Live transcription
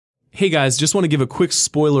Hey guys, just want to give a quick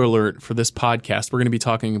spoiler alert for this podcast. We're going to be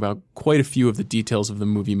talking about quite a few of the details of the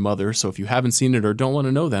movie Mother, so if you haven't seen it or don't want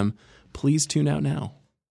to know them, please tune out now.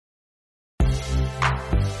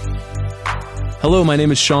 Hello, my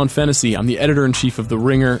name is Sean Fennessy. I'm the editor-in-chief of The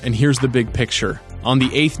Ringer, and here's the big picture. On the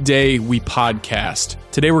 8th day, we podcast.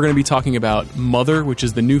 Today we're going to be talking about Mother, which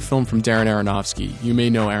is the new film from Darren Aronofsky. You may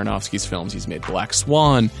know Aronofsky's films. He's made Black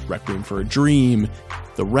Swan, Requiem for a Dream,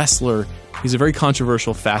 The Wrestler. He's a very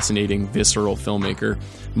controversial, fascinating, visceral filmmaker.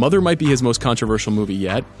 Mother might be his most controversial movie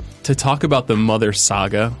yet. To talk about the Mother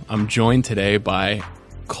saga, I'm joined today by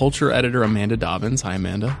culture editor Amanda Dobbins. Hi,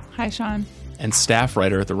 Amanda. Hi, Sean. And staff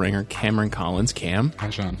writer at The Ringer, Cameron Collins. Cam.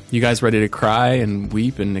 Hi, Sean. You guys ready to cry and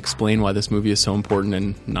weep and explain why this movie is so important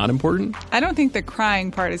and not important? I don't think the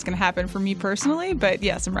crying part is going to happen for me personally, but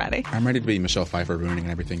yes, I'm ready. I'm ready to be Michelle Pfeiffer ruining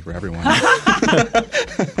everything for everyone.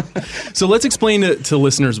 So let's explain to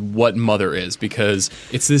listeners what Mother is, because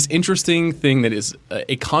it's this interesting thing that is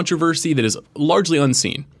a controversy that is largely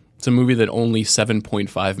unseen. It's a movie that only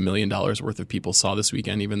 $7.5 million worth of people saw this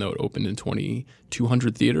weekend, even though it opened in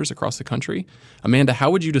 2,200 theaters across the country. Amanda,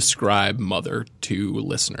 how would you describe Mother to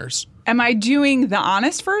listeners? Am I doing the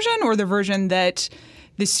honest version or the version that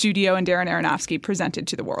the studio and Darren Aronofsky presented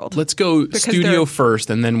to the world? Let's go studio first,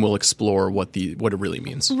 and then we'll explore what it really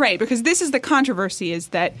means. Right, because this is the controversy, is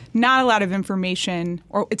that not a lot of information,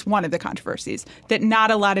 or it's one of the controversies, that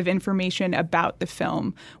not a lot of information about the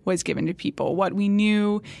film was given to people. What we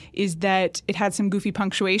knew is that it had some goofy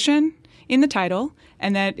punctuation in the title,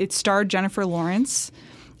 and that it starred Jennifer Lawrence.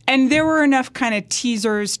 And there were enough kind of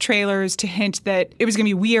teasers, trailers to hint that it was going to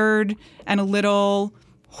be weird and a little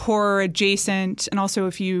horror adjacent. And also,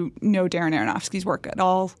 if you know Darren Aronofsky's work at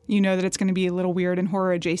all, you know that it's going to be a little weird and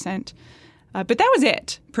horror adjacent. But that was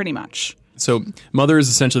it, pretty much. So Mother is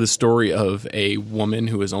essentially the story of a woman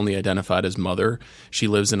who is only identified as mother. She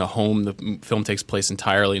lives in a home. The film takes place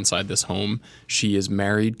entirely inside this home. She is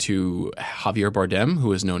married to Javier Bardem,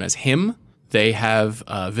 who is known as him. They have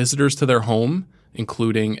visitors to their home,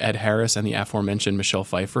 including Ed Harris and the aforementioned Michelle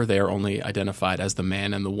Pfeiffer. They are only identified as the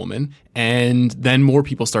man and the woman. And then more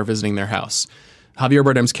people start visiting their house. Javier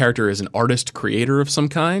Bardem's character is an artist-creator of some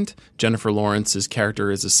kind. Jennifer Lawrence's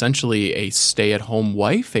character is essentially a stay-at-home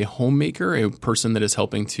wife, a homemaker, a person that is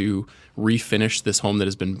helping to refinish this home that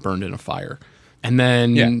has been burned in a fire. And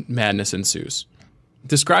then madness ensues.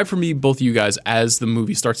 Describe for me, both of you guys, as the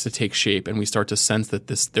movie starts to take shape and we start to sense that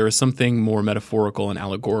there is something more metaphorical and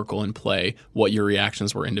allegorical in play, what your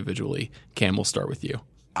reactions were individually. Cam, we'll start with you.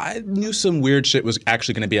 I knew some weird shit was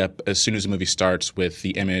actually going to be up as soon as the movie starts, with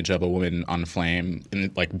the image of a woman on flame and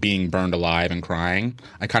like being burned alive and crying.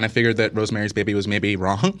 I kind of figured that Rosemary's Baby was maybe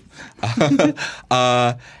wrong.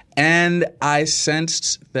 And I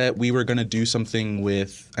sensed that we were going to do something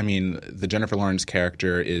with, the Jennifer Lawrence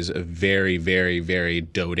character is a very, very, very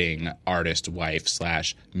doting artist wife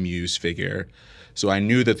 / muse figure. So I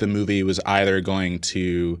knew that the movie was either going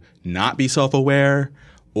to not be self-aware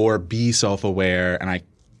or be self-aware, and I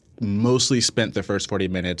mostly spent the first 40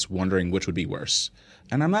 minutes wondering which would be worse.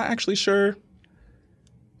 And I'm not actually sure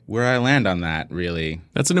where I land on that, really.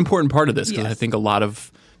 That's an important part of this, because I think a lot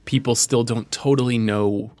of people still don't totally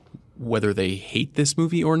know whether they hate this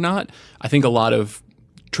movie or not. I think a lot of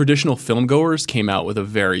traditional filmgoers came out with a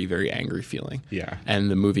very, very angry feeling. Yeah. And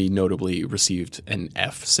the movie notably received an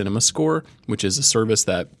F Cinema score, which is a service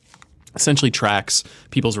that essentially tracks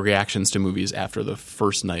people's reactions to movies after the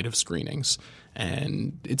first night of screenings.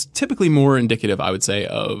 And it's typically more indicative, I would say,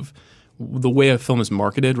 of the way a film is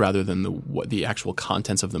marketed rather than the actual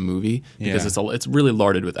contents of the movie, because it's really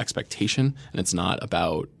larded with expectation, and it's not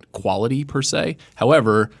about quality per se.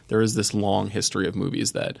 However, there is this long history of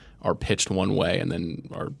movies that are pitched one way and then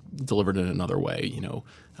are delivered in another way.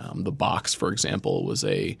 The Box, for example, was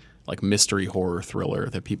a mystery horror thriller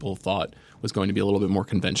that people thought was going to be a little bit more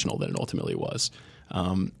conventional than it ultimately was.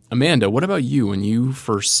 Amanda, what about you when you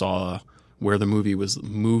first saw where the movie was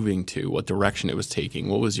moving to, what direction it was taking?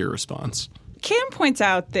 What was your response? Cam points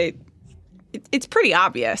out that it's pretty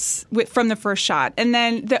obvious from the first shot. And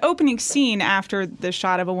then the opening scene after the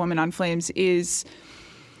shot of a woman on flames is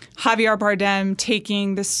Javier Bardem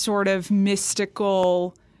taking this sort of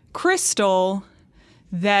mystical crystal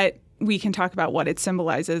that we can talk about what it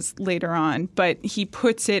symbolizes later on, but he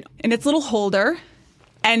puts it in its little holder,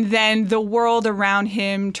 and then the world around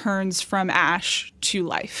him turns from ash to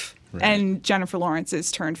life. Right. And Jennifer Lawrence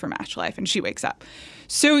is turned from ash to life, and she wakes up.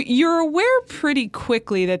 So you're aware pretty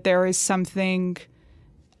quickly that there is something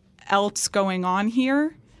else going on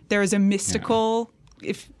here. There is a mystical,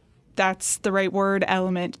 if that's the right word,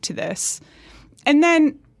 element to this. And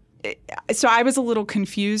then So I was a little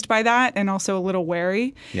confused by that and also a little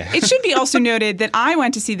wary. Yeah. It should be also noted that I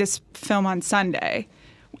went to see this film on Sunday.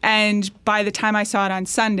 And by the time I saw it on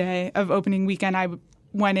Sunday of opening weekend, I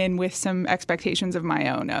went in with some expectations of my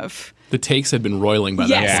own of... The takes had been roiling by that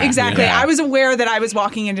Yes, point. exactly. Yeah. I was aware that I was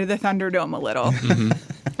walking into the Thunderdome a little.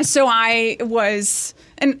 So I was...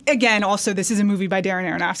 And again, also, this is a movie by Darren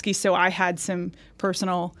Aronofsky, so I had some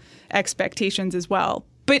personal expectations as well.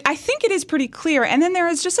 But I think it is pretty clear. And then there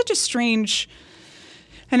is just such a strange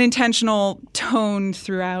and intentional tone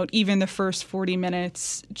throughout, even the first 40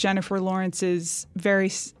 minutes. Jennifer Lawrence is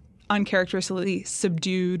very uncharacteristically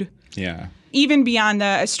subdued. Yeah. Even beyond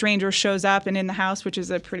a stranger shows up and in the house, which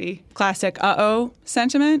is a pretty classic uh-oh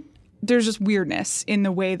sentiment, there's just weirdness in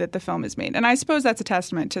the way that the film is made. And I suppose that's a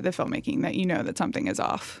testament to the filmmaking, that you know that something is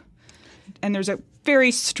off. And there's a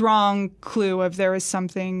very strong clue of there is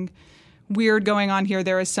something weird going on here.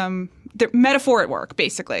 There is some metaphor at work,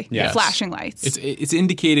 basically. Yes. Flashing lights. It's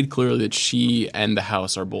indicated clearly that she and the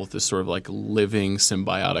house are both this sort of like living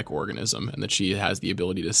symbiotic organism, and that she has the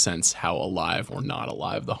ability to sense how alive or not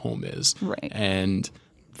alive the home is. Right. And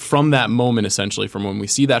from that moment, essentially, from when we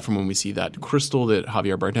see that crystal that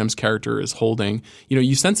Javier Bardem's character is holding,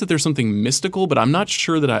 you sense that there's something mystical, but I'm not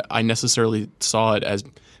sure that I necessarily saw it as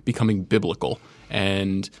becoming biblical.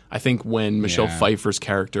 And I think when Michelle Pfeiffer's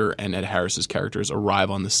character and Ed Harris's characters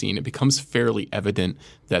arrive on the scene, it becomes fairly evident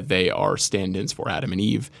that they are stand-ins for Adam and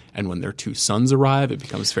Eve. And when their two sons arrive, it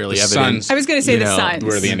becomes fairly evident. I was going to say the sons.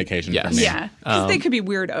 Were the indication Yes. for me. Yeah, because they could be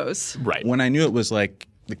weirdos. Right. When I knew it was like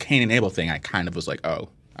the Cain and Abel thing, I kind of was like, oh,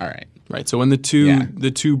 all right. Right. So when the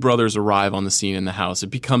two brothers arrive on the scene in the house, it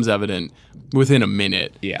becomes evident within a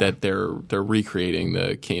minute that they're recreating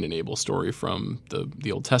the Cain and Abel story from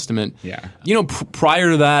the Old Testament. Yeah.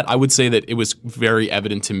 Prior to that, I would say that it was very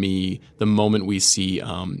evident to me the moment we see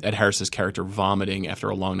Ed Harris's character vomiting after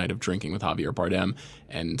a long night of drinking with Javier Bardem,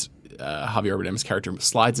 and Javier Bardem's character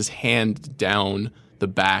slides his hand down the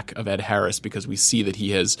back of Ed Harris because we see that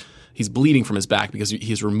he's bleeding from his back because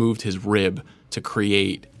he's removed his rib to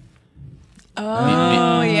create.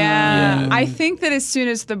 Oh, yeah. I think that as soon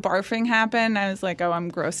as the barfing happened, I was like, oh,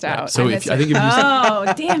 I'm grossed out. So And if it's I think if you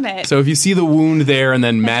oh, damn it. So if you see the wound there, and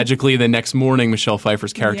then magically the next morning Michelle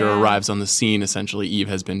Pfeiffer's character arrives on the scene, essentially Eve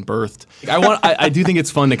has been birthed. I do think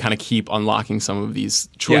it's fun to kind of keep unlocking some of these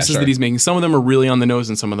choices that he's making. Some of them are really on the nose,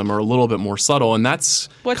 and some of them are a little bit more subtle, and that's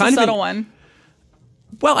What's kind the of subtle one?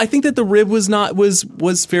 Well, I think that the rib was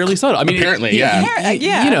fairly subtle. I mean, Apparently,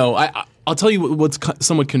 I'll tell you what's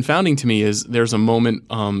somewhat confounding to me is there's a moment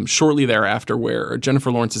shortly thereafter where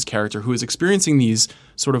Jennifer Lawrence's character, who is experiencing these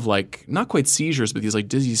sort of like not quite seizures, but these like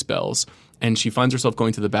dizzy spells, and she finds herself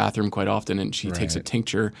going to the bathroom quite often, and she takes a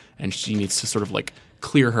tincture, and she needs to sort of like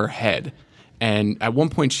clear her head. And at one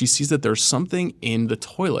point, she sees that there's something in the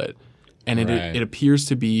toilet, and it appears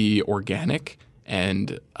to be organic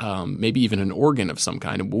and maybe even an organ of some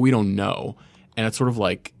kind, but we don't know. And it sort of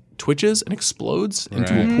like twitches and explodes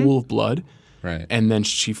into a pool of blood, and then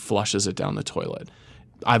she flushes it down the toilet.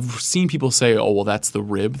 I've seen people say, oh, well, that's the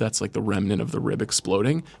rib. That's like the remnant of the rib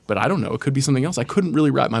exploding. But I don't know. It could be something else. I couldn't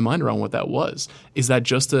really wrap my mind around what that was. Is that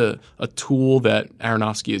just a tool that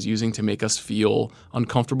Aronofsky is using to make us feel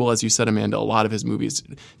uncomfortable? As you said, Amanda, a lot of his movies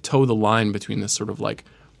toe the line between this sort of like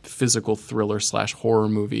physical thriller / horror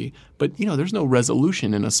movie. But, there's no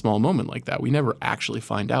resolution in a small moment like that. We never actually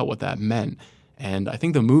find out what that meant. And I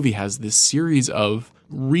think the movie has this series of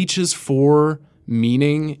reaches for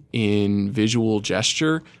meaning in visual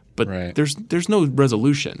gesture, but there's no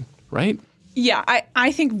resolution, right? Yeah,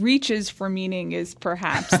 I think reaches for meaning is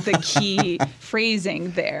perhaps the key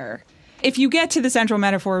phrasing there. If you get to the central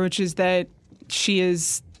metaphor, which is that she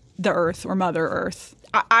is the Earth or Mother Earth,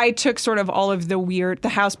 I took sort of all of the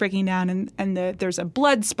house breaking down and there's a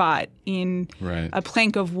blood spot in a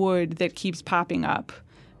plank of wood that keeps popping up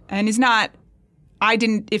and is not...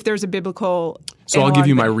 if there's a biblical... So I'll give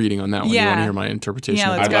you my reading on that one. You want to hear my interpretation? Yeah,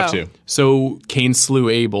 let's I'd love to. So Cain slew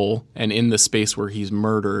Abel, and in the space where he's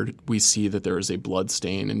murdered, we see that there is a blood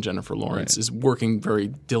stain, and Jennifer Lawrence is working very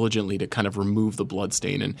diligently to kind of remove the blood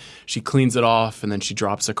stain. And she cleans it off, and then she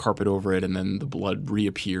drops a carpet over it, and then the blood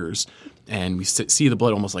reappears. And we see the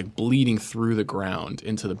blood almost like bleeding through the ground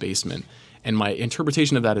into the basement. And my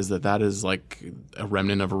interpretation of that is like a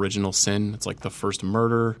remnant of original sin. It's like the first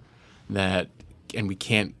murder and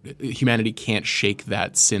humanity can't shake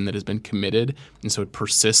that sin that has been committed, and so it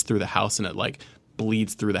persists through the house, and it like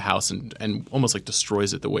bleeds through the house and almost like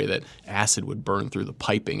destroys it the way that acid would burn through the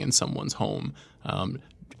piping in someone's home.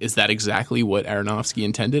 Is that exactly what Aronofsky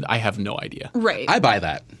intended? I have no idea. Right. I buy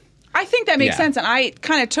that. I think that makes sense. And I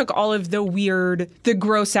kind of took all of the weird, the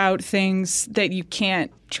gross out things that you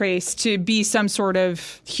can't trace to be some sort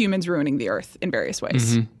of humans ruining the earth in various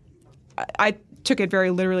ways. I took it very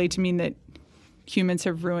literally to mean that humans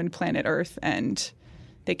have ruined planet Earth and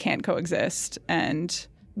they can't coexist and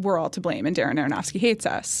we're all to blame and Darren Aronofsky hates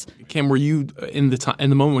us. Cam, were you in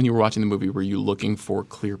the moment when you were watching the movie, were you looking for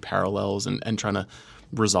clear parallels and trying to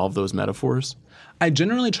resolve those metaphors? I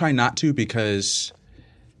generally try not to because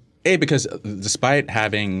despite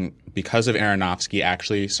having, because of Aronofsky,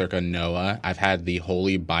 actually circa Noah, I've had the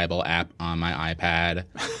Holy Bible app on my iPad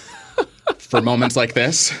for moments like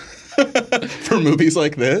this, for movies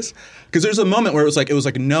like this. Because there's a moment where it was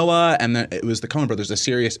like Noah, and then it was the Coen Brothers, A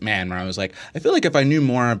Serious Man, where I was like, I feel like if I knew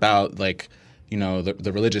more about like, you know,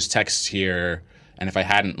 the religious texts here, and if I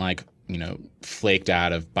hadn't like, you know, flaked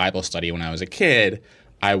out of Bible study when I was a kid,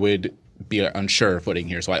 I would be unsure footing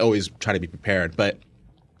here. So I always try to be prepared. But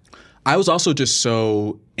I was also just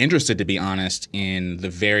so interested, to be honest, in the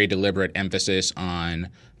very deliberate emphasis on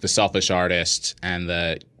the selfish artist and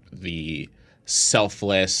the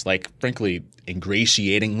selfless, like frankly,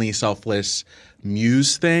 ingratiatingly selfless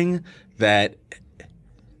muse thing that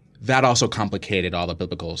also complicated all the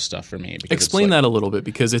biblical stuff for me. Explain that a little bit,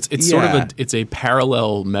 because it's sort of it's a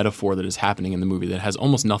parallel metaphor that is happening in the movie that has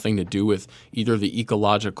almost nothing to do with either the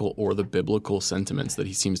ecological or the biblical sentiments that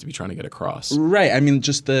he seems to be trying to get across. Right. I mean,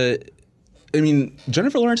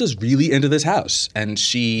 Jennifer Lawrence is really into this house. And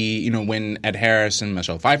she, you know, when Ed Harris and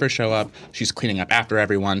Michelle Pfeiffer show up, she's cleaning up after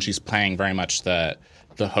everyone. She's playing very much the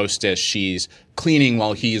hostess. She's cleaning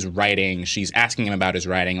while he's writing. She's asking him about his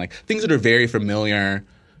writing. Like, things that are very familiar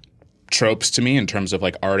tropes to me in terms of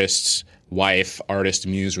like artist-wife,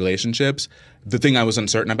 artist-muse relationships. The thing I was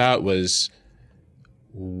uncertain about was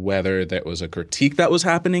whether that was a critique that was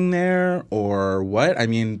happening there or what. I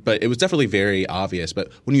mean, but it was definitely very obvious.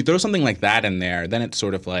 But when you throw something like that in there, then it's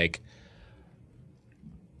sort of like,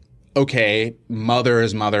 okay, Mother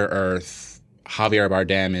is Mother Earth. Javier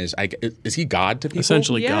Bardem is he God to people?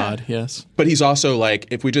 Essentially God, yes. But he's also like,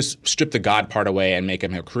 if we just strip the God part away and make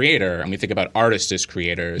him a creator, and we think about artists as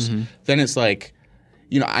creators, then it's like,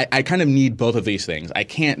 you know, I kind of need both of these things. I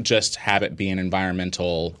can't just have it be an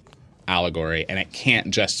environmental allegory, and it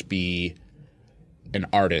can't just be an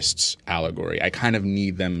artist's allegory. I kind of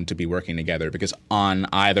need them to be working together, because on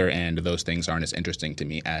either end, those things aren't as interesting to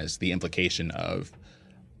me as the implication of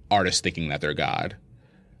artists thinking that they're God.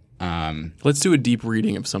 Let's do a deep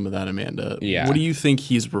reading of some of that, Amanda. Yeah. What do you think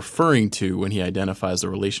he's referring to when he identifies the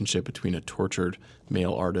relationship between a tortured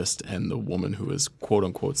male artist and the woman who is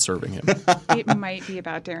quote-unquote serving him? It might be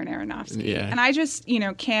about Darren Aronofsky. Yeah. And I just, you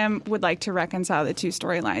know, Cam would like to reconcile the two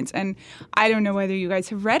storylines. And I don't know whether you guys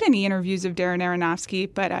have read any interviews of Darren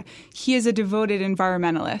Aronofsky, but he is a devoted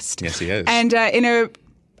environmentalist. Yes, he is. And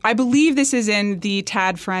I believe this is in the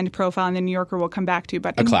Tad Friend profile in the New Yorker we'll come back to.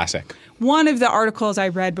 But a classic. One of the articles I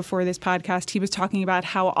read before this podcast, he was talking about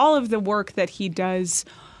how all of the work that he does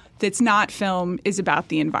that's not film is about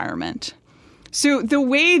the environment. So the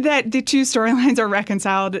way that the two storylines are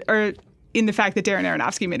reconciled are in the fact that Darren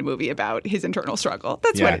Aronofsky made a movie about his internal struggle.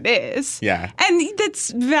 That's what it is. Yeah. And that's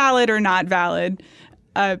valid or not valid.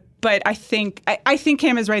 But I think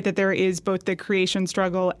Cam is right that there is both the creation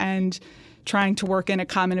struggle and trying to work in a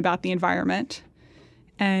common about the environment.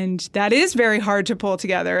 And that is very hard to pull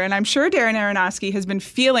together. And I'm sure Darren Aronofsky has been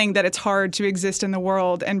feeling that it's hard to exist in the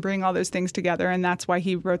world and bring all those things together. And that's why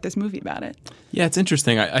he wrote this movie about it. Yeah, it's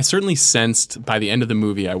interesting. I certainly sensed by the end of the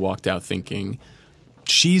movie, I walked out thinking,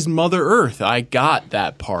 she's Mother Earth. I got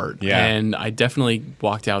that part. Yeah. And I definitely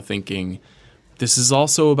walked out thinking, this is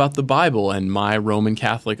also about the Bible, and my Roman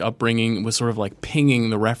Catholic upbringing was sort of like pinging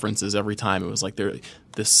the references every time. It was like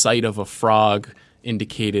the sight of a frog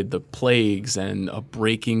indicated the plagues, and a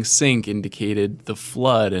breaking sink indicated the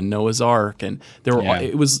flood and Noah's Ark, and there were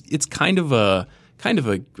it's kind of a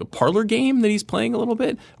parlor game that he's playing a little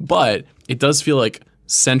bit, but it does feel like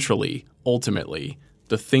centrally, ultimately,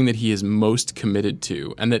 the thing that he is most committed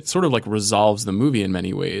to, and that sort of like resolves the movie in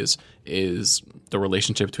many ways, is the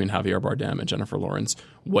relationship between Javier Bardem and Jennifer Lawrence,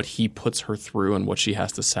 what he puts her through and what she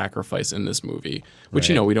has to sacrifice in this movie, which,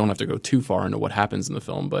 you know, we don't have to go too far into what happens in the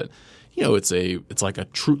film, but, you know, it's like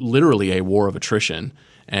literally a war of attrition.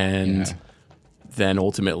 And then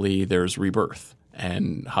ultimately there's rebirth,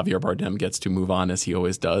 and Javier Bardem gets to move on as he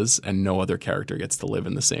always does, and no other character gets to live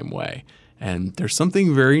in the same way. And there's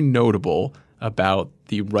something very notable about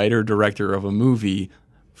the writer-director of a movie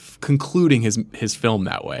concluding his film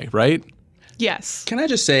that way, right? Yes. Can I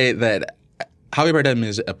just say that Javier Bardem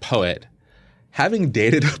is a poet. Having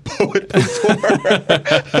dated a poet before,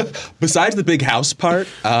 besides the big house part,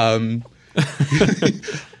 You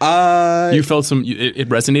felt it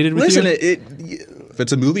resonated with you? Listen, if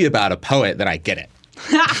it's a movie about a poet, then I get it.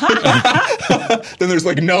 Then there's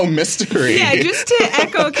like no mystery. Yeah, just to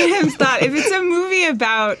echo Kim's thought, if it's a movie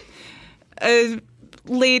about a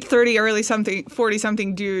late 30, early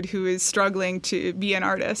 40-something dude who is struggling to be an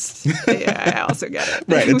artist, yeah, I also get it.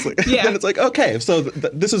 Right. It's like, then it's like, okay, so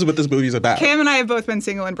this is what this movie's about. Kim and I have both been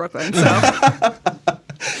single in Brooklyn, so.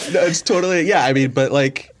 No, it's totally, yeah, I mean, but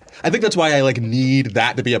like, I think that's why I like need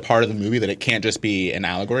that to be a part of the movie, that it can't just be an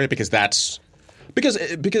allegory, because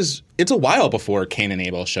it's a while before Cain and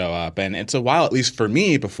Abel show up, and it's a while, at least for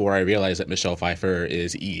me, before I realize that Michelle Pfeiffer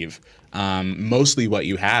is Eve. Mostly what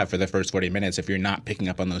you have for the first 40 minutes, if you're not picking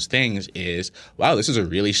up on those things, is, wow, this is a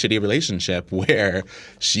really shitty relationship where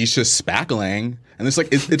she's just spackling, and it's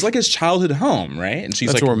like his childhood home, right? And she's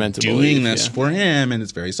That's like what we're meant to doing believe, this yeah. for him, and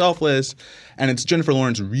it's very selfless, and it's Jennifer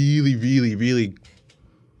Lawrence really, really, really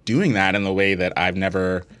doing that in the way that I've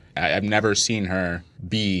never seen her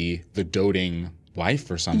be the doting wife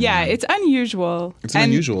for someone. Yeah, it's unusual. It's an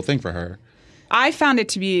unusual thing for her. I found it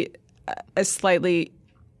to be a strange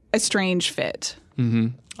fit. Mm-hmm.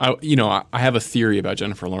 I have a theory about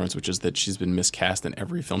Jennifer Lawrence, which is that she's been miscast in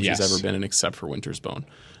every film she's ever been in except for Winter's Bone.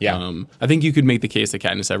 Yeah. I think you could make the case that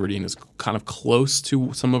Katniss Everdeen is kind of close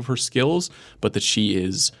to some of her skills, but that she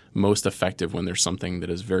is most effective when there's something that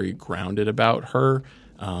is very grounded about her.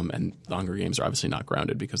 And the Hunger Games are obviously not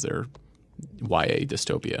grounded because they're YA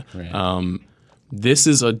dystopia. Right. This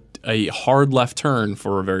is a hard left turn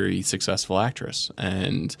for a very successful actress.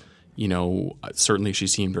 And, certainly she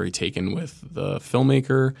seemed very taken with the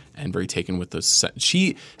filmmaker and very taken with the set.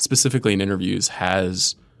 She specifically in interviews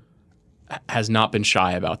has not been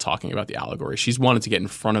shy about talking about the allegory. She's wanted to get in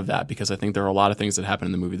front of that because I think there are a lot of things that happen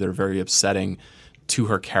in the movie that are very upsetting to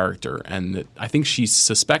her character. And that I think she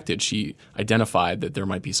identified that there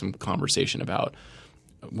might be some conversation about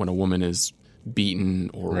when a woman is beaten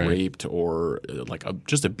or raped or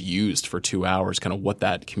just abused for 2 hours, kind of what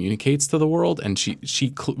that communicates to the world. And she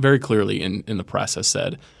very clearly in the press has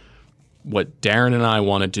said, what Darren and I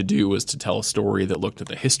wanted to do was to tell a story that looked at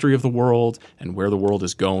the history of the world and where the world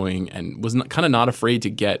is going, and was kind of not afraid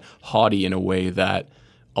to get haughty in a way that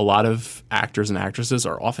a lot of actors and actresses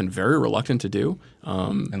are often very reluctant to do.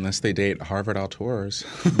 Unless they date Harvard auteurs.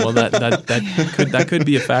 Well, that could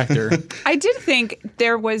be a factor. I did think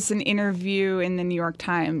there was an interview in the New York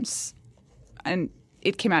Times, and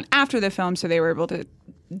it came out after the film, so they were able to,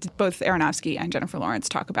 both Aronofsky and Jennifer Lawrence,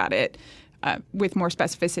 talk about it with more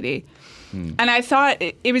specificity. And I thought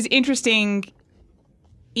it was interesting.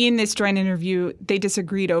 In this joint interview, they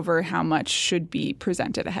disagreed over how much should be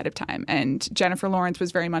presented ahead of time. And Jennifer Lawrence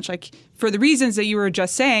was very much like, for the reasons that you were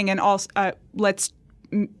just saying, and also let's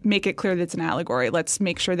make it clear that it's an allegory. Let's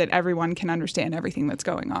make sure that everyone can understand everything that's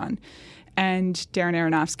going on. And Darren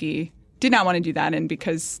Aronofsky did not want to do that. And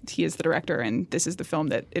because he is the director and this is the film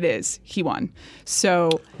that it is, he won.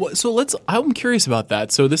 I'm curious about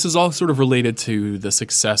that. So this is all sort of related to the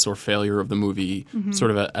success or failure of the movie,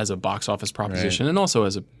 sort of as a box office proposition and also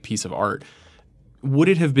as a piece of art. Would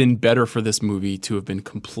it have been better for this movie to have been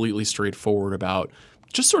completely straightforward about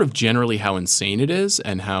just sort of generally how insane it is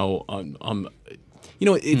and how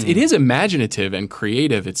it is imaginative and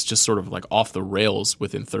creative. It's just sort of like off the rails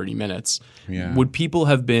within 30 minutes. Yeah. Would people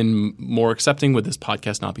have been more accepting? Would this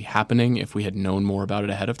podcast not be happening if we had known more about it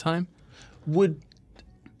ahead of time?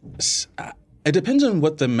 It depends on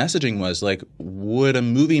what the messaging was. Like, would a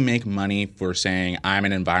movie make money for saying, I'm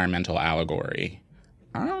an environmental allegory?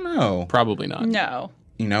 I don't know. Probably not. No.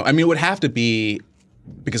 It would have to be,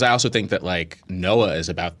 because I also think that like Noah is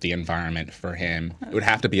about the environment for him. It would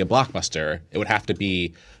have to be a blockbuster. It would have to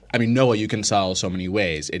be, Noah you can sell so many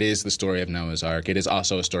ways. It is the story of Noah's Ark. It is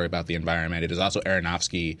also a story about the environment. It is also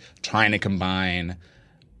Aronofsky trying to combine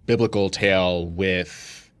biblical tale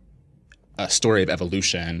with a story of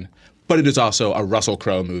evolution. But it is also a Russell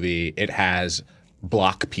Crowe movie. It has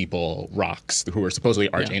block people, rocks, who are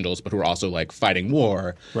supposedly archangels, but who are also like fighting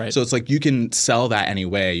war. Right. So it's like you can sell that any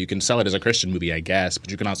way. You can sell it as a Christian movie, I guess,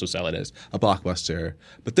 but you can also sell it as a blockbuster.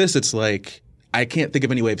 But this, it's like, I can't think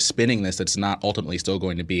of any way of spinning this that's not ultimately still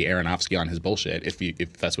going to be Aronofsky on his bullshit,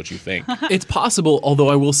 if that's what you think. It's possible, although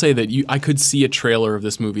I will say that I could see a trailer of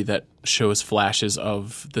this movie that shows flashes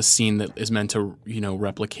of the scene that is meant to,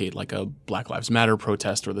 replicate like a Black Lives Matter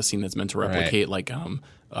protest, or the scene that's meant to replicate like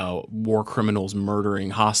war criminals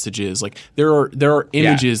murdering hostages. Like there are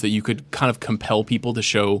images that you could kind of compel people to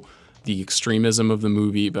show the extremism of the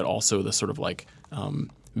movie, but also the sort of like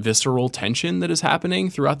visceral tension that is happening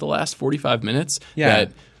throughout the last 45 minutes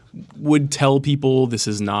that would tell people this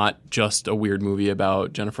is not just a weird movie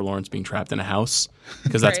about Jennifer Lawrence being trapped in a house,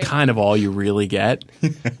 because that's Right. kind of all you really get.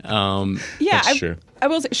 That's true. I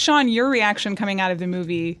will say, Sean, your reaction coming out of the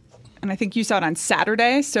movie, and I think you saw it on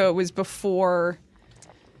Saturday, so it was before.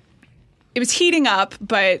 It was heating up,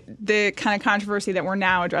 but the kind of controversy that we're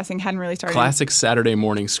now addressing hadn't really started. Classic Saturday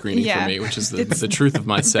morning screening for me, which is the truth of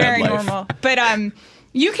my sad Very life. normal. But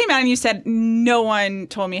you came out and you said no one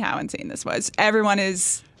told me how insane this was. Everyone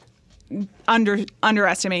is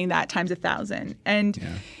underestimating that times 1,000. And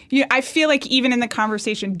I feel like even in the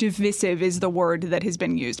conversation, divisive is the word that has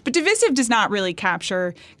been used. But divisive does not really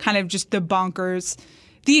capture kind of just the bonkers,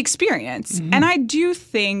 the experience. Mm-hmm. And I do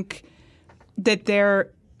think that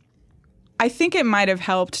I think it might have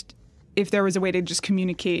helped if there was a way to just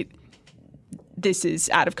communicate this is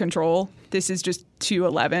out of control. This is just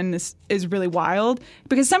 211. This is really wild.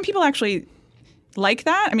 Because some people actually like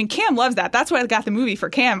that. I mean, Cam loves that. That's what got the movie for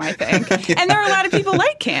Cam, I think. And there are a lot of people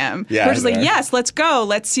like Cam. Yeah, who are just like, yes, let's go.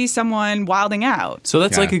 Let's see someone wilding out. So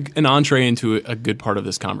that's like an entree into a good part of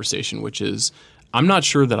this conversation, which is I'm not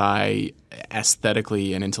sure that I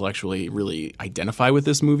aesthetically and intellectually really identify with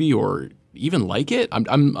this movie or even like it.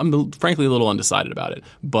 I'm frankly a little undecided about it.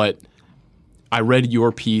 But I read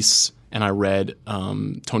your piece and I read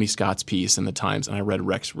Tony Scott's piece in the Times, and I read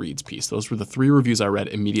Rex Reed's piece. Those were the 3 reviews I read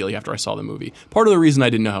immediately after I saw the movie. Part of the reason I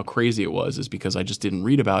didn't know how crazy it was is because I just didn't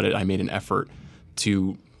read about it. I made an effort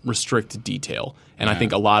to restrict detail. And I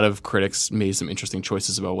think a lot of critics made some interesting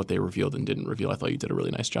choices about what they revealed and didn't reveal. I thought you did a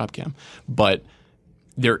really nice job, Cam. But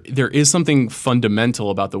there is something fundamental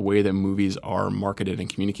about the way that movies are marketed and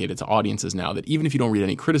communicated to audiences now that even if you don't read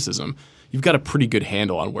any criticism, you've got a pretty good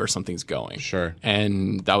handle on where something's going. Sure.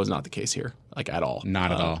 And that was not the case here, like at all.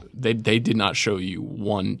 Not at all. They did not show you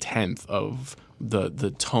 1/10 of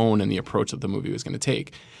the tone and the approach that the movie was going to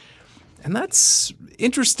take. And that's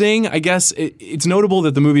interesting. I guess it's notable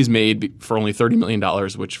that the movie's made for only $30 million,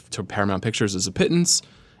 which to Paramount Pictures is a pittance,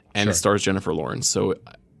 and it stars Jennifer Lawrence. So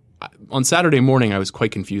on Saturday morning, I was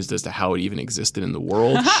quite confused as to how it even existed in the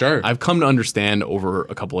world. Sure. I've come to understand over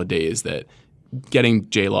a couple of days that getting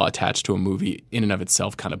J-Law attached to a movie in and of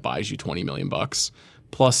itself kind of buys you $20 million.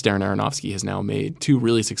 Plus, Darren Aronofsky has now made 2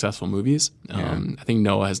 really successful movies. I think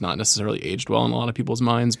Noah has not necessarily aged well in a lot of people's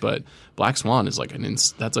minds, but Black Swan is like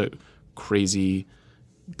that's a crazy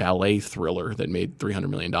ballet thriller that made $300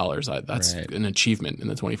 million. That's an achievement in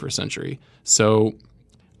the 21st century. So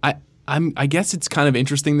I guess it's kind of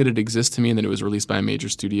interesting that it exists to me and that it was released by a major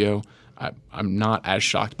studio. I'm not as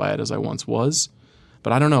shocked by it as I once was.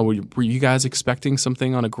 But I don't know, were you guys expecting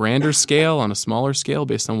something on a grander scale, on a smaller scale,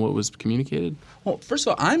 based on what was communicated? Well, first of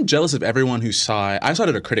all, I'm jealous of everyone who saw it. I saw it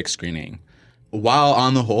at a critic screening. While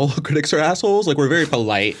on the whole, critics are assholes. Like, we're very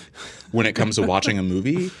polite when it comes to watching a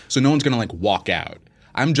movie. So no one's going to, like, walk out.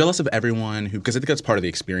 I'm jealous of everyone who – because I think that's part of the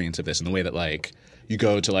experience of this in the way that, like, you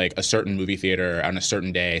go to, like, a certain movie theater on a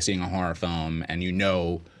certain day seeing a horror film and you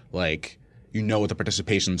know what the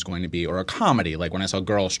participation is going to be, or a comedy, like when I saw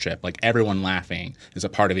Girls Trip, like everyone laughing is a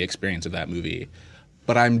part of the experience of that movie.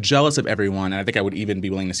 But I'm jealous of everyone, and I think I would even be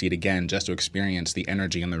willing to see it again just to experience the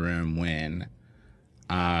energy in the room when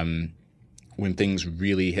things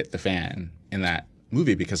really hit the fan in that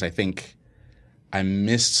movie, because I think I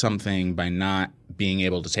missed something by not being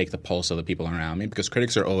able to take the pulse of the people around me, because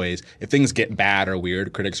critics are always, if things get bad or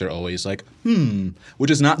weird, critics are always like,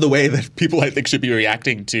 which is not the way that people I think should be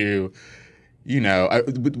reacting to. You know,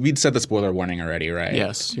 we'd said the spoiler warning already, right?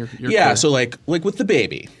 Yes. You're yeah, clear. so like with the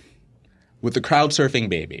baby, with the crowd surfing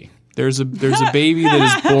baby. There's a baby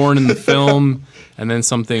that is born in the film, and then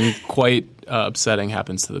something quite upsetting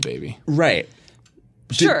happens to the baby. Right.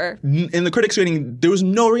 Sure. In the critics' rating, there was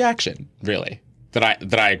no reaction, really, that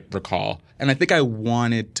I recall. And I think I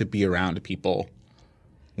wanted to be around people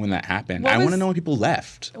when that happened. I want to know when people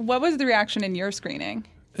left. What was the reaction in your screening?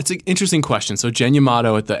 It's an interesting question. So Jen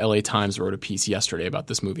Yamato at the LA Times wrote a piece yesterday about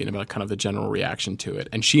this movie and about kind of the general reaction to it.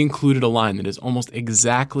 And she included a line that is almost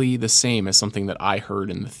exactly the same as something that I heard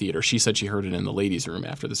in the theater. She said she heard it in the ladies' room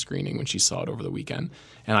after the screening when she saw it over the weekend.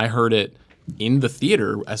 And I heard it in the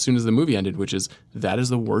theater as soon as the movie ended, which is, that is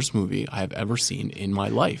the worst movie I have ever seen in my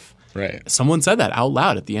life. Right. Someone said that out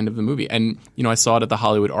loud at the end of the movie. And, you know, I saw it at the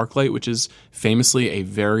Hollywood ArcLight, which is famously a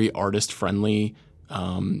very artist-friendly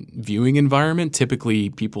viewing environment. Typically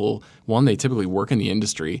people, one, they typically work in the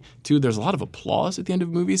industry. Two, there's a lot of applause at the end of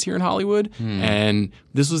movies here in Hollywood. And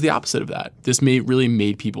this was the opposite of that. This really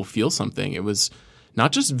made people feel something. It was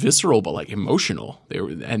not just visceral, but like emotional.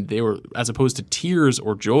 They were, as opposed to tears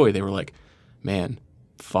or joy, they were like, man,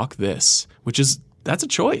 fuck this, that's a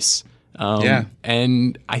choice.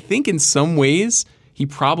 And I think in some ways he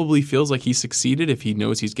probably feels like he succeeded if he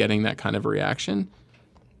knows he's getting that kind of a reaction.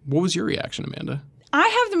 What was your reaction, Amanda? I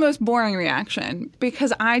have the most boring reaction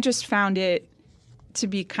because I just found it to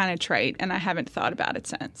be kind of trite, and I haven't thought about it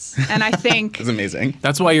since. And I think It's amazing.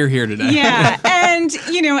 That's why you're here today. yeah, and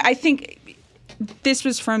I think this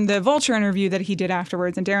was from the Vulture interview that he did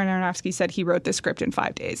afterwards, and Darren Aronofsky said he wrote the script in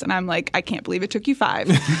 5 days, and I'm like, I can't believe it took you 5.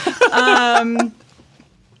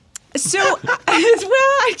 So,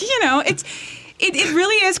 well, it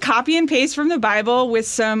really is copy and paste from the Bible with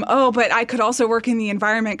some, but I could also work in the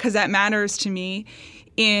environment because that matters to me.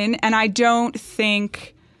 And I don't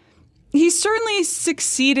think he's certainly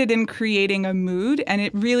succeeded in creating a mood, and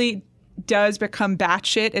it really does become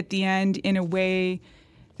batshit at the end in a way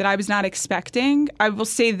that I was not expecting. I will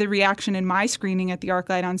say the reaction in my screening at the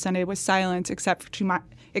ArcLight on Sunday was silence, except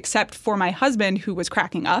for my husband, who was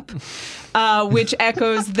cracking up, which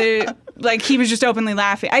echoes he was just openly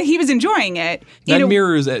laughing. He was enjoying it. That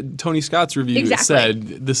mirrors Tony Scott's review. Exactly.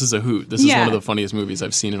 Said, this is a hoot. This is one of the funniest movies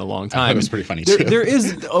I've seen in a long time. It was pretty funny, too. There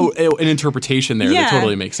is an interpretation there that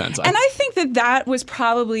totally makes sense. And I think that was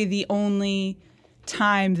probably the only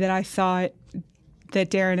time that I thought that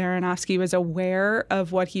Darren Aronofsky was aware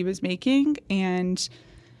of what he was making. And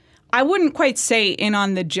I wouldn't quite say in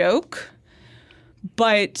on the joke,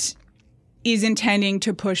 but is intending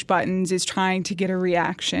to push buttons, is trying to get a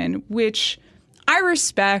reaction, which I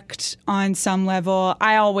respect on some level.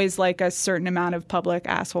 I always like a certain amount of public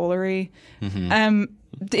assholery. Mm-hmm.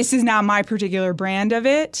 This is not my particular brand of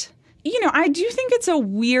it. I do think it's a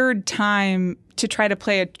weird time to try to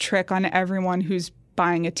play a trick on everyone who's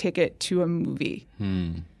buying a ticket to a movie.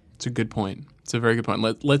 It's a good point. It's a very good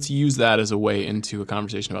point. Let's use that as a way into a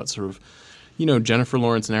conversation about sort of Jennifer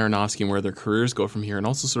Lawrence and Aronofsky and where their careers go from here, and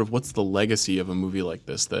also sort of what's the legacy of a movie like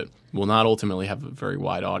this that will not ultimately have a very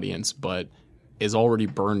wide audience, but is already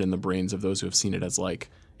burned in the brains of those who have seen it as like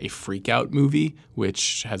a freak-out movie,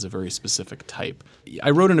 which has a very specific type.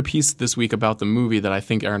 I wrote in a piece this week about the movie that I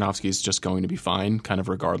think Aronofsky is just going to be fine, kind of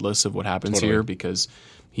regardless of what happens here, because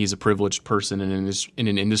he's a privileged person in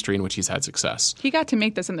an industry in which he's had success. He got to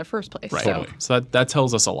make this in the first place. Right. So that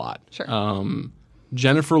tells us a lot. Sure.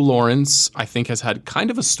 Jennifer Lawrence, I think, has had kind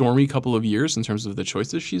of a stormy couple of years in terms of the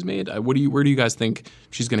choices she's made. Where do you guys think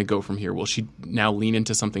she's going to go from here? Will she now lean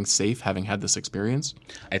into something safe, having had this experience?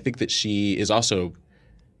 I think that she is also,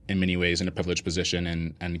 in many ways, in a privileged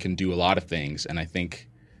position and can do a lot of things. And I think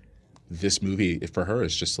this movie, for her,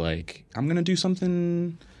 is just like, I'm going to do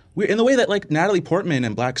something weird. In the way that, like, Natalie Portman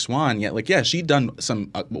in Black Swan, she'd done some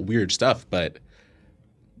weird stuff, but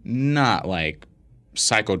not like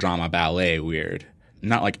psychodrama ballet weird.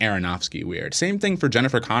 Not like Aronofsky weird. Same thing for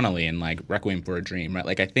Jennifer Connelly in like Requiem for a Dream, right?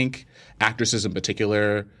 Like I think actresses in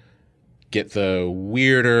particular get the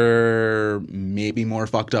weirder, maybe more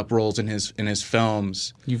fucked up roles in his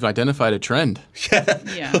films. You've identified a trend.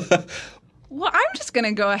 Yeah. Well, I'm just going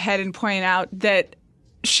to go ahead and point out that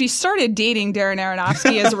she started dating Darren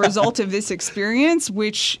Aronofsky as a result of this experience,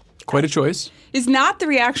 which quite a choice. Is not the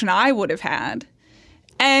reaction I would have had.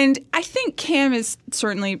 And I think Kim has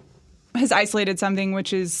isolated something,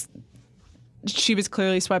 which is she was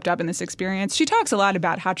clearly swept up in this experience. She talks a lot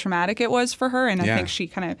about how traumatic it was for her, and I think she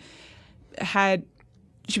kind of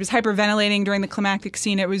she was hyperventilating during the climactic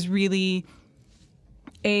scene. It was really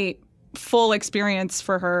a full experience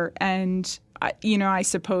for her, and I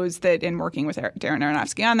suppose that in working with Darren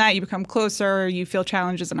Aronofsky on that, you become closer, you feel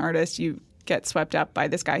challenged as an artist, you get swept up by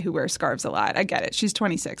this guy who wears scarves a lot. I get it. She's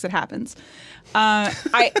 26. It happens.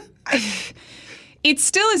 It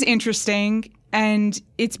still is interesting, and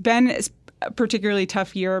it's been a particularly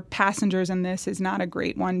tough year. Passengers in this is not a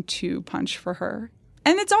great one to punch for her.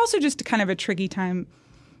 And it's also just kind of a tricky time.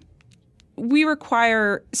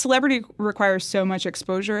 Celebrity requires so much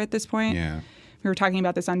exposure at this point. Yeah. We were talking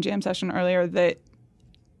about this on Jam Session earlier, that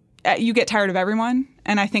you get tired of everyone.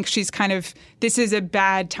 And I think this is a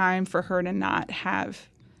bad time for her to not have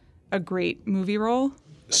a great movie role.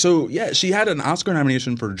 So, she had an Oscar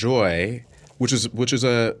nomination for Joy, which is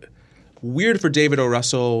a weird for David O.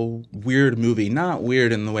 Russell, weird movie. Not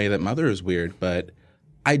weird in the way that Mother is weird, but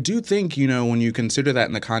I do think, when you consider that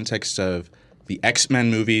in the context of the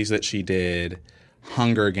X-Men movies that she did,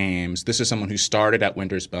 Hunger Games, this is someone who started at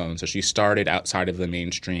Winter's Bone, so she started outside of the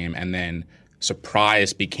mainstream and then,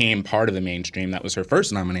 surprise, became part of the mainstream. That was her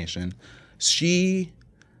first nomination. She,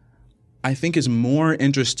 I think, is more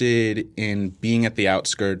interested in being at the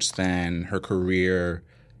outskirts than her career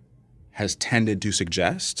has tended to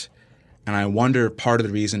suggest. And I wonder if part of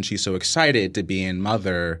the reason she's so excited to be in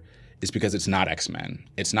Mother is because it's not X-Men.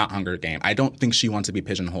 It's not Hunger Games. I don't think she wants to be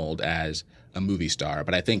pigeonholed as a movie star,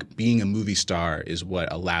 but I think being a movie star is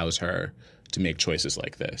what allows her to make choices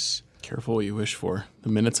like this. Careful what you wish for. The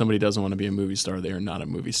minute somebody doesn't want to be a movie star, they are not a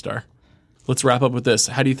movie star. Let's wrap up with this.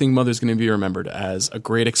 How do you think Mother's going to be remembered? As a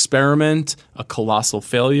great experiment, a colossal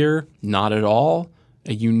failure, not at all,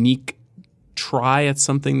 a unique try at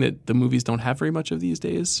something that the movies don't have very much of these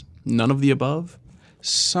days? None of the above?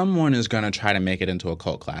 Someone is going to try to make it into a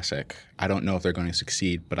cult classic. I don't know if they're going to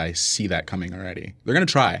succeed, but I see that coming already. They're going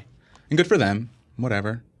to try. And good for them.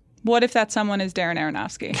 Whatever. What if that someone is Darren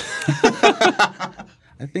Aronofsky?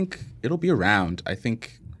 I think it'll be around. I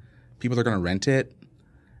think people are going to rent it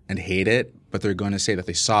and hate it, but they're going to say that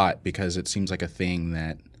they saw it because it seems like a thing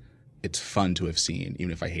that it's fun to have seen,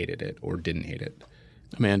 even if I hated it or didn't hate it.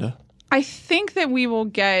 Amanda? I think that we will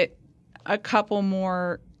get a couple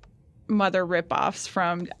more Mother ripoffs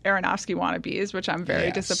from Aronofsky wannabes, which I'm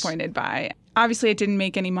very disappointed by. Obviously, it didn't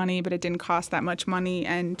make any money, but it didn't cost that much money,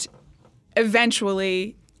 and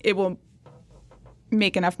eventually it will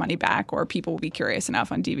make enough money back, or people will be curious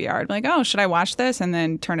enough on DVR to be like, oh, should I watch this? And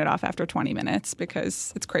then turn it off after 20 minutes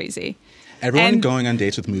because it's crazy. Everyone going on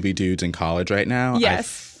dates with movie dudes in college right now, yes.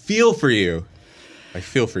 I feel for you. I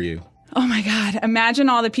feel for you. Oh my God. Imagine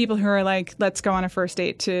all the people who are like, let's go on a first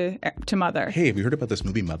date to Mother. Hey, have you heard about this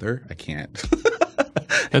movie Mother? I can't.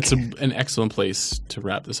 That's an excellent place to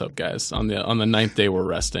wrap this up, guys. On the ninth day, we're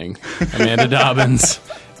resting. Amanda Dobbins,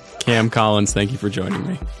 Cam Collins, thank you for joining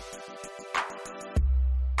me.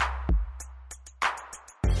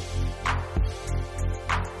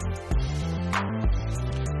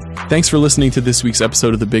 Thanks for listening to this week's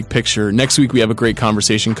episode of The Big Picture. Next week, we have a great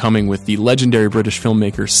conversation coming with the legendary British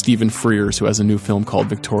filmmaker Stephen Frears, who has a new film called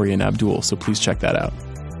Victoria and Abdul, so please check that out.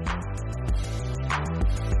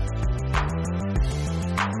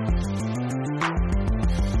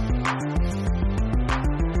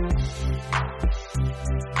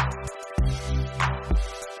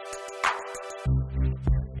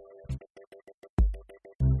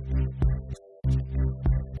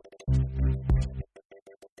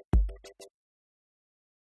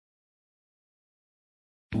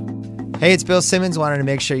 Hey, it's Bill Simmons. Wanted to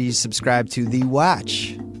make sure you subscribe to The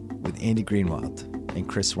Watch with Andy Greenwald and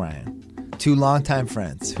Chris Ryan, two longtime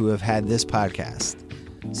friends who have had this podcast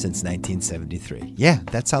since 1973. Yeah,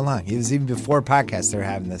 that's how long. It was even before podcasts they were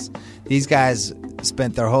having this. These guys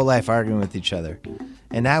spent their whole life arguing with each other.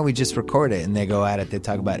 And now we just record it and they go at it. They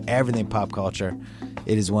talk about everything pop culture.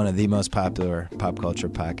 It is one of the most popular pop culture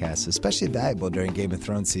podcasts, especially valuable during Game of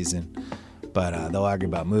Thrones season. But they'll argue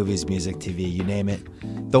about movies, music, TV, you name it.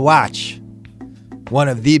 The Watch, one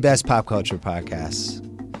of the best pop culture podcasts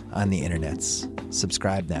on the internets.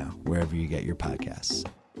 Subscribe now, wherever you get your podcasts.